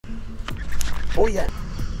Oh yeah.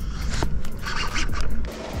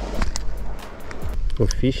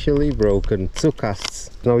 Officially broken. 2 casts.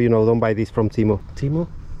 No, you know, don't buy these from Temu. Temu?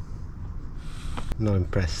 Not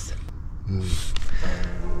impressed.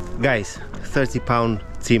 Guys, 30-pound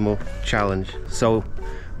Temu challenge. So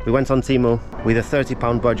we went on Temu with a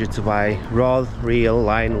 30-pound budget to buy rod, reel,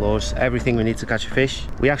 line, lures, everything we need to catch a fish.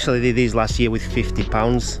 We actually did these last year with 50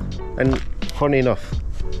 pounds. And funny enough,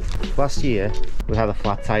 last year we had a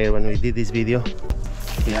flat tire when we did this video.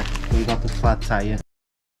 Yeah, we got a flat tire.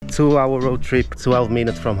 2-hour road trip, 12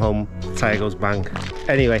 minutes from home, tire goes bang.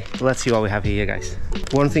 Anyway, let's see what we have here, guys.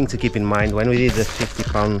 One thing to keep in mind, when we did the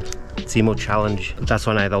 50-pound Temu challenge, that's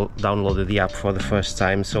when I downloaded the app for the first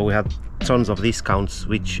time, so we had tons of discounts,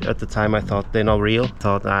 which at the time I thought they're not real.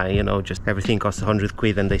 Thought, you know, just everything costs 100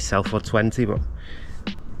 quid and they sell for 20, but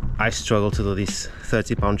I struggle to do this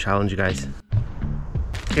 30-pound challenge, guys.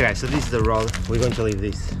 Okay guys, so this is the rod. We're going to leave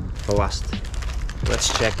this for last.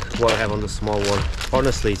 Let's check what I have on the small one.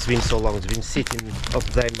 Honestly, it's been so long. It's been sitting up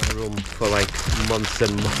there in my room for like months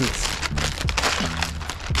and months.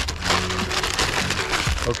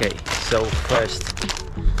 Okay, so first,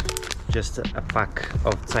 just a pack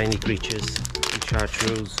of tiny creatures,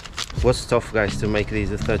 chartreuse. Was tough, guys, to make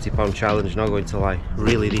these a 30-pound challenge, not going to lie.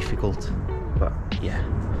 Really difficult, but yeah.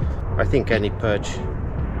 I think any perch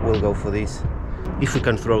will go for these. If we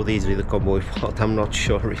can throw these with a combo without, I'm not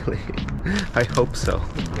sure really. I hope so.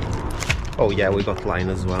 Oh yeah, we got line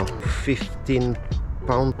as well. 15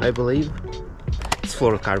 pound, I believe. It's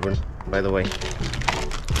fluorocarbon, by the way.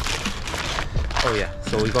 Oh yeah,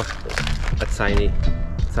 so we got a tiny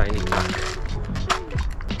pack.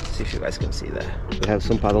 See if you guys can see there. We have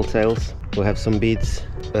some paddle tails, we have some beads,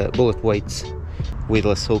 bullet weights,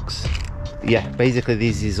 weedless hooks. Yeah, basically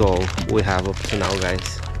this is all we have up to now,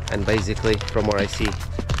 guys. And basically, from what I see,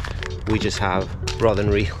 we just have rod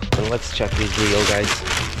and reel. And let's check this reel, guys.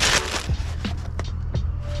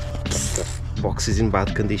 The box is in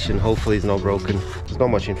bad condition. Hopefully it's not broken. There's not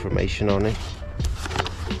much information on it.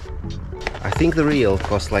 I think the reel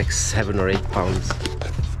cost like 7 or 8 pounds.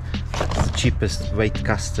 That's the cheapest weight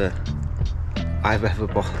caster I've ever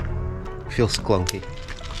bought. Feels clunky.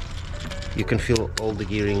 You can feel all the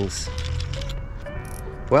gearings.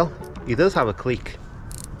 Well, it does have a click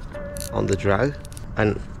on the drag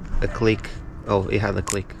and a click. Oh, it had a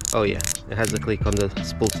click. Oh yeah, it has a click on the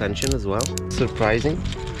spool tension as well. Surprising.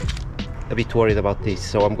 A bit worried about this,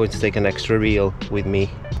 so I'm going to take an extra reel with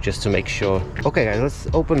me just to make sure. Okay guys, let's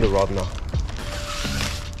open the rod now.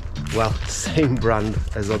 Well, same brand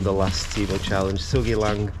as on the last Temu challenge, Sugi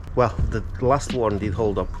Lang. Well, the last one did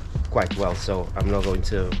hold up quite well, so I'm not going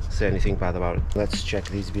to say anything bad about it. Let's check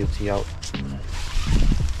this beauty out.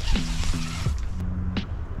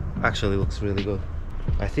 Actually looks really good.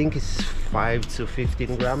 I think it's 5 to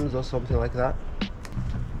 15 grams or something like that.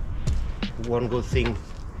 One good thing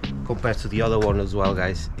compared to the other one as well,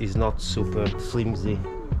 guys, is not super flimsy,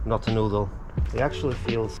 not a noodle. It actually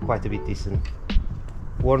feels quite a bit decent.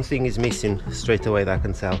 One thing is missing straight away that I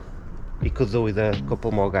can tell. It could do with a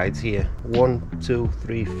couple more guides here. 1, 2,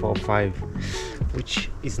 3, 4, 5,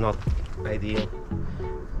 which is not ideal.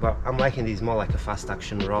 But I'm liking these more like a fast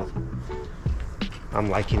action rod. I'm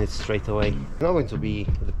liking it straight away. Not going to be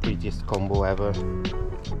the prettiest combo ever,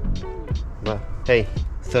 but hey,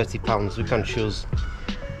 30 pounds, we can choose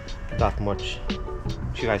that much.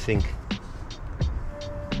 What do you guys think?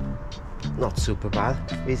 Not super bad,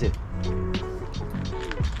 is it?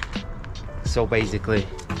 So basically,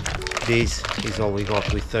 this is all we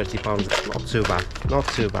got with 30 pounds. Not too bad, not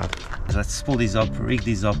too bad. Let's pull this up, rig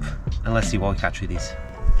this up, and let's see what we catch with this.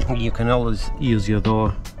 You can always use your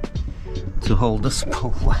door to hold the spool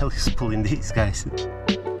while he's pulling these, guys.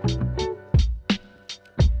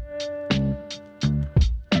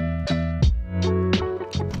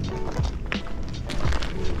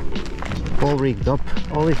 All rigged up.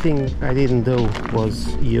 Only thing I didn't do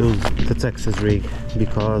was use the Texas rig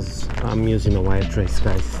because I'm using a wire trace,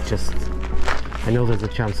 guys. Just, I know there's a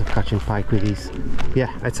chance of catching pike with these.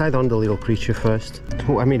 Yeah, I tied on the little creature first.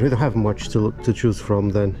 I mean, we don't have much to choose from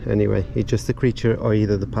then anyway. It's just the creature or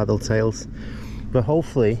either the paddle tails. But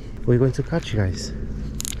hopefully we're going to catch, guys.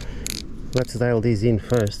 Let's dial these in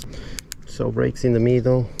first. So brakes in the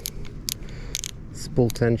middle, spool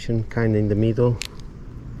tension kind of in the middle.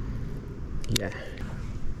 Yeah.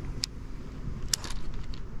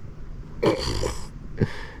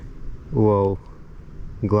 Whoa.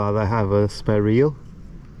 Glad I have a spare reel.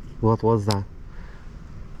 What was that?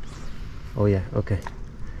 Oh yeah, okay.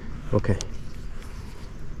 Okay.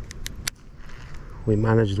 We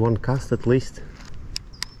managed one cast at least.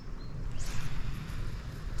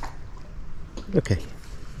 Okay.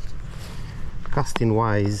 Casting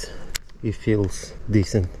wise, it feels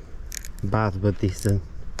decent. Bad but decent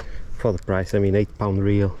for the price. I mean, £8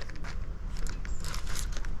 reel.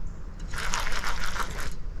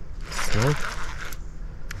 So,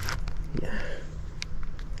 yeah.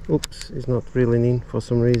 Oops, it's not reeling in for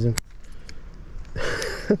some reason.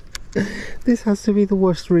 This has to be the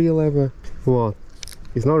worst reel ever. What?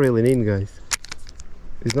 It's not reeling in, guys.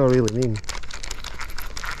 It's not reeling in.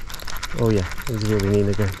 Oh yeah, it's reeling in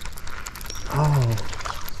again. Oh,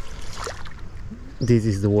 this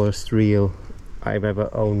is the worst reel I've ever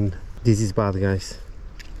owned. This is bad, guys.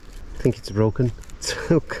 I think it's broken.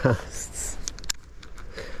 2 casts.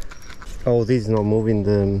 Oh, this is not moving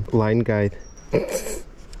the line guide.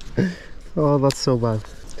 Oh, that's so bad.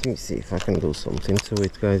 Let me see if I can do something to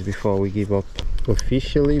it, guys, before we give up.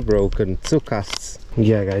 Officially broken. 2 casts.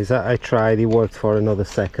 Yeah, guys, I tried. It worked for another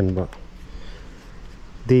second, but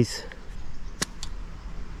this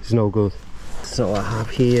is no good. So I have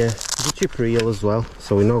here the cheap reel as well,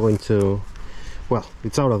 so we're not going to, well,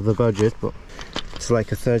 it's out of the budget, but it's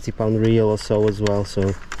like a £30 reel or so as well.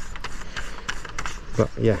 So, but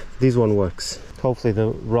yeah, this one works. Hopefully the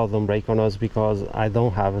rod don't break on us, because I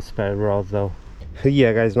don't have a spare rod though.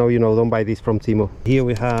 Yeah, guys, now you know, don't buy this from Temu. Here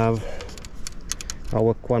we have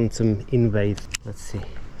our Quantum Invade. Let's see,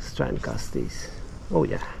 let's try and cast these. Oh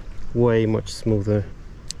yeah, way much smoother.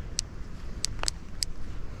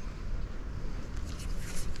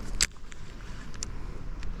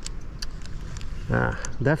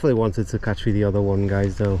 Definitely wanted to catch with the other one,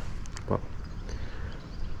 guys, though. But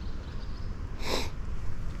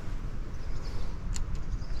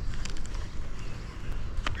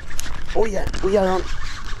oh yeah, we are on.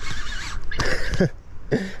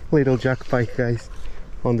 Little jack pike, guys,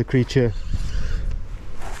 on the creature.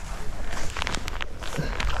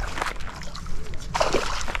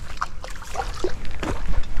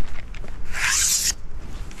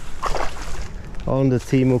 On the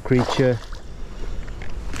Temu creature.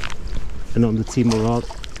 And on the Temu rod,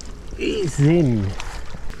 he's in.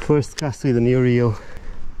 First cast with a new reel.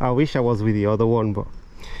 I wish I was with the other one, but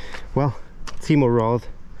well, Temu rod,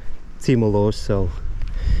 Temu lures, so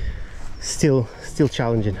still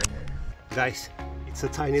challenging. Guys, it's a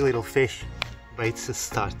tiny little fish, but it's a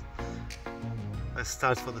start. A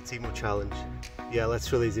start for the Temu challenge. Yeah, let's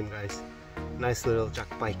release him, guys. Nice little jack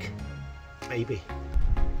pike, baby.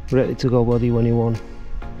 Ready to go, buddy, when you want.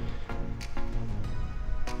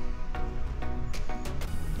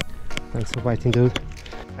 Thanks for biting, dude.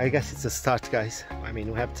 I guess it's a start, guys. I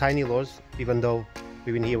mean, we have tiny lures, even though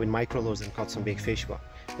we've been here with micro lures and caught some big fish, but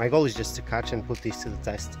my goal is just to catch and put these to the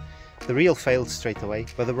test. The reel failed straight away,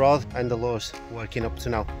 but the rod and the lures working up to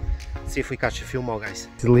now. Let's see if we catch a few more, guys.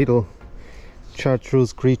 The little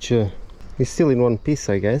chartreuse creature is still in one piece,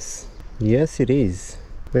 I guess. Yes, it is.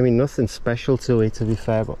 I mean, nothing special to it, to be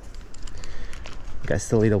fair, but I guess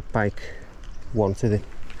the little pike wanted it.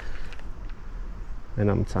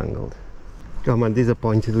 And I'm tangled. Oh, I'm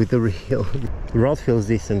disappointed with the reel. The rod feels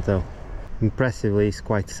decent though. Impressively, it's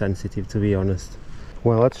quite sensitive, to be honest.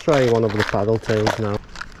 Well, let's try one of the paddle tails now.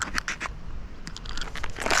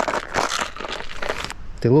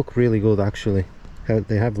 They look really good, actually.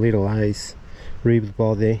 They have little eyes, ribbed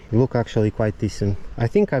body. They look actually quite decent. I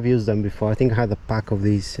think I've used them before. I think I had a pack of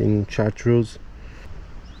these in chartreuse.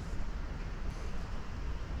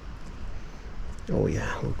 Oh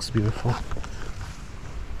yeah, looks beautiful.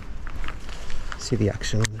 See the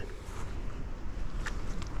action on it.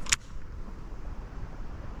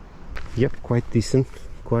 Yep, quite decent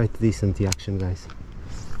the action, guys.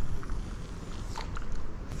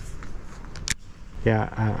 Yeah,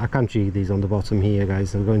 I can't jig these on the bottom here,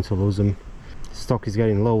 guys. I'm going to lose them. Stock is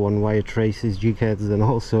getting low on wire traces, jig heads, and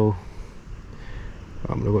also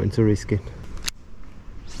I'm not going to risk it.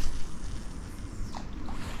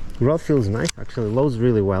 Rod feels nice, actually. Loads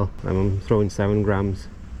really well. I'm throwing 7 grams.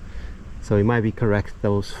 So it might be correct,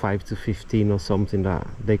 those 5 to 15 or something that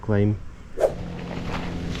they claim.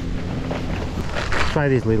 Try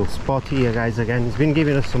this little spot here, guys, again. It's been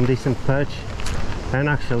giving us some decent perch and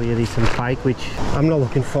actually a decent pike, which I'm not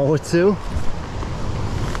looking forward to.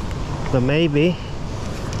 But maybe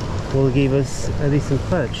will give us a decent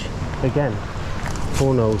perch again.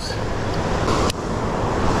 Who knows?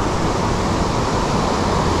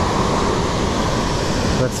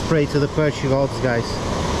 Let's pray to the perch gods, guys.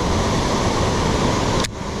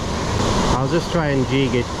 I'll just try and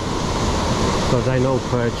jig it, because I know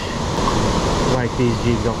perch like these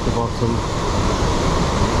jigs off the bottom.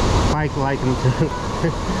 Pike like them too.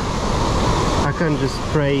 I can just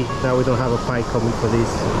pray that we don't have a pike coming for this.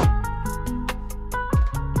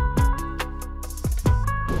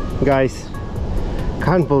 Guys,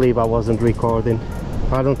 Can't believe I wasn't recording.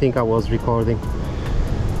 I don't think I was recording.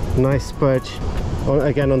 Nice perch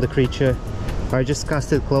again on the creature. I just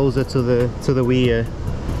cast it closer to the weir,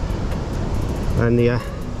 and yeah,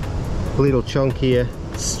 little chunk here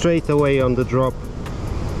straight away on the drop.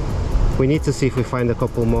 We need to see if we find a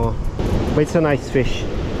couple more, but it's a nice fish.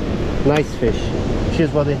 Nice fish.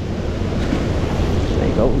 Cheers, buddy. There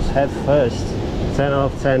he goes, head first. 10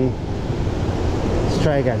 out of 10. Let's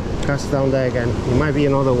try again. Cast down there again. It might be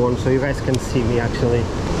another one, so you guys can see me actually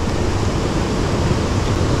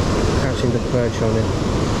catching the perch on it.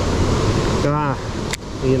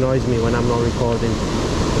 He annoys me when I'm not recording.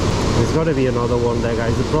 There's got to be another one there,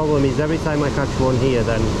 guys. The problem is every time I catch one here,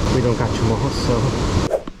 then we don't catch more, so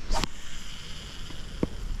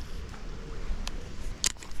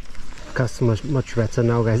cast much better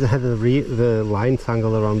now, guys. I had the line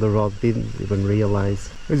tangle around the rod, didn't even realize.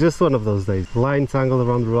 It's just one of those days. Line tangle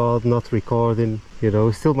around the rod, not recording, you know.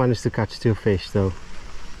 We still managed to catch 2 fish though.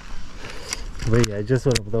 But yeah, just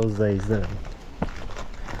one of those days that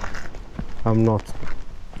I'm not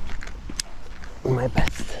my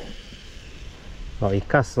best. Oh, he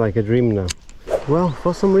casts like a dream now. Well,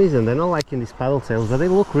 for some reason they're not liking these paddle tails, but they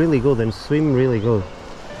look really good and swim really good.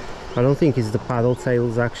 I don't think it's the paddle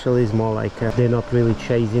tails actually, it's more like they're not really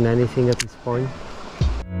chasing anything at this point.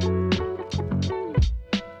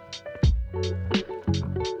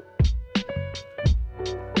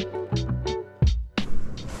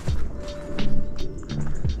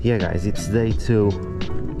 Yeah guys, it's day 2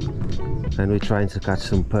 and we're trying to catch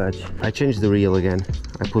some perch. I changed the reel again.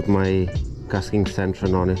 I put my casting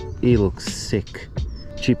centron on it. He looks sick.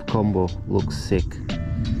 Cheap combo looks sick.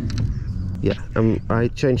 Yeah, I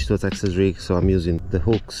changed to a Texas rig, so I'm using the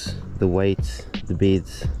hooks, the weights, the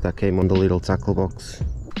beads that came on the little tackle box.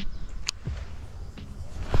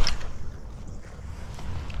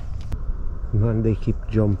 Man, they keep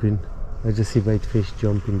jumping. I just see bait fish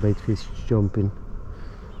jumping, bait fish jumping.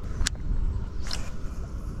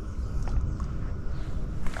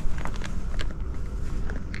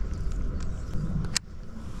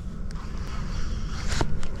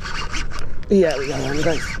 Yeah, we got one,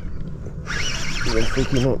 guys. Even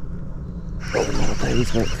freaking up. I don't know what that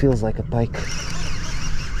is, but it feels like a pike.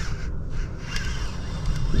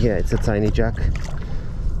 Yeah, it's a tiny jack.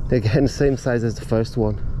 Again, same size as the first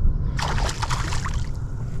one.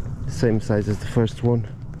 Same size as the first one.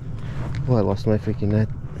 Oh, I lost my freaking net.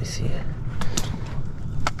 I see it.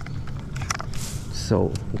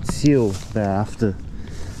 So, it's you there after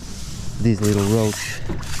this little roach.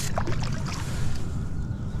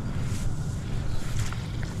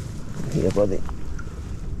 Here, buddy.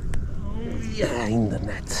 Yeah, in the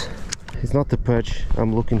net. It's not the perch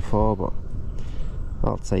I'm looking for, but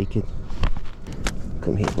I'll take it.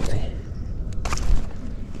 Come here, buddy.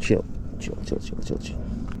 Chill, chill, chill, chill, chill, chill.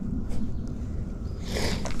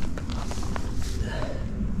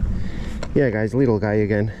 Yeah, guys, little guy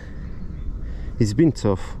again. It's been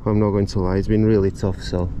tough, I'm not going to lie. It's been really tough,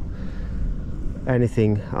 so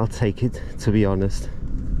anything, I'll take it, to be honest.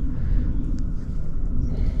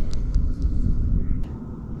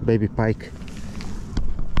 Baby pike.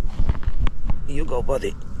 You go,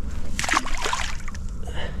 buddy.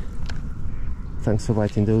 Thanks for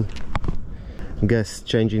biting, dude. Guess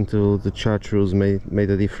changing to the chartreuse made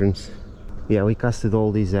a difference. Yeah, we casted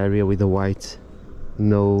all this area with the white.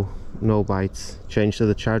 No bites. Changed to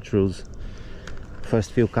the chartreuse.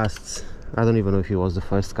 First few casts, I don't even know if it was the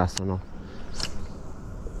first cast or not.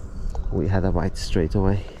 We had a bite straight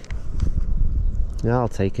away. Yeah, I'll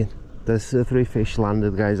take it. There's 3 fish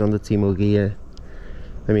landed, guys, on the Temu gear.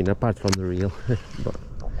 I mean, apart from the reel, but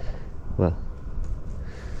well,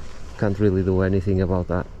 can't really do anything about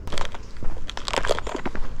that.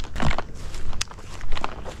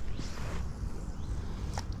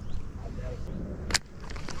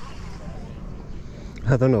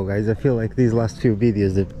 I don't know, guys, I feel like these last few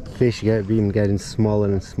videos the fish been getting smaller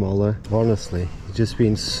and smaller. Honestly, it's just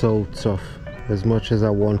been so tough. As much as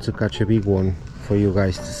I want to catch a big one for you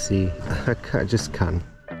guys to see, I just can't.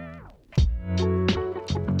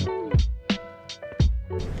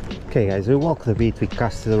 Okay guys, we walked the beat, we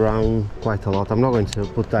casted around quite a lot. I'm not going to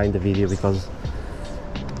put that in the video because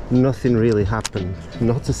nothing really happened.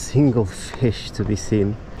 Not a single fish to be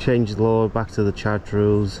seen. Changed lure back to the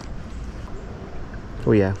chartreuse.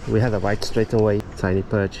 Oh yeah, we had a bite straight away. Tiny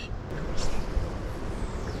perch.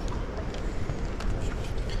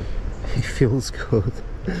 It feels good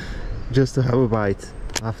just to have a bite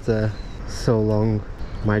after so long.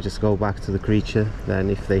 Might just go back to the creature then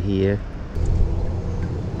if they're here.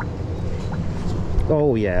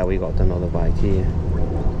 Oh yeah, we got another bite here.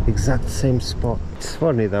 Exact same spot. It's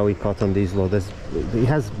funny that we caught on these low. There's it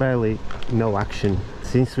has barely no action.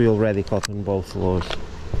 Since we already caught on both lures,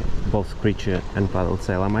 both creature and paddle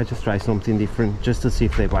tail, I might just try something different just to see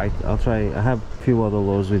if they bite. I have a few other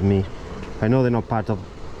lures with me. I know they're not part of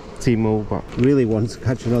Temu, but really want to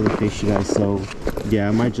catch another fish, guys, so yeah,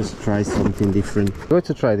 I might just try something different. I'm going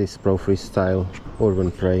to try this Pro Freestyle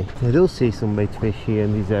Urban Prey. I do see some bait fish here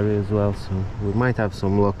in this area as well, so we might have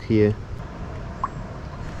some luck here.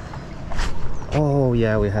 Oh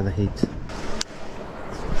yeah, we had a hit.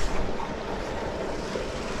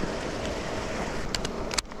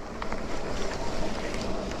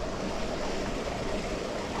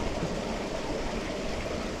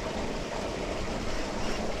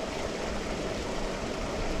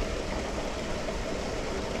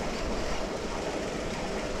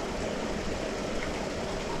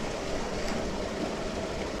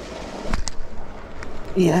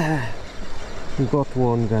 Yeah, we got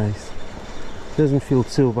one, guys. Doesn't feel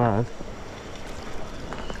too bad.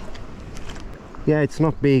 Yeah, it's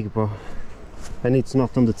not big, but and it's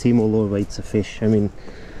not on the Temu lure weight, it's a fish. I mean,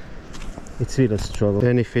 it's really a struggle.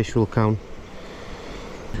 Any fish will count.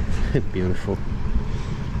 Beautiful.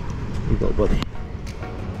 You go, buddy.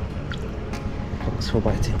 Thanks for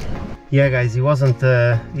biting. Yeah, guys, it wasn't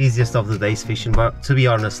the easiest of the days fishing, but to be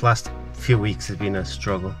honest, last few weeks has been a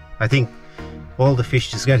struggle. I think all the fish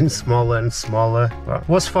just getting smaller and smaller, but it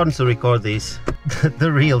was fun to record these.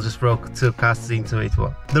 The reel just broke 2 casts into it.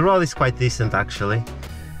 Well, the rod is quite decent actually,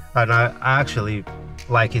 and I actually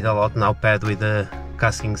like it a lot now paired with the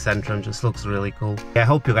casting Centrum. Just looks really cool. I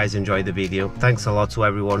hope you guys enjoyed the video. Thanks a lot to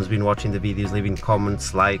everyone who's been watching the videos, leaving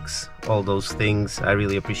comments, likes, all those things. I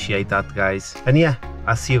really appreciate that, guys. And yeah,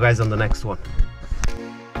 I'll see you guys on the next one.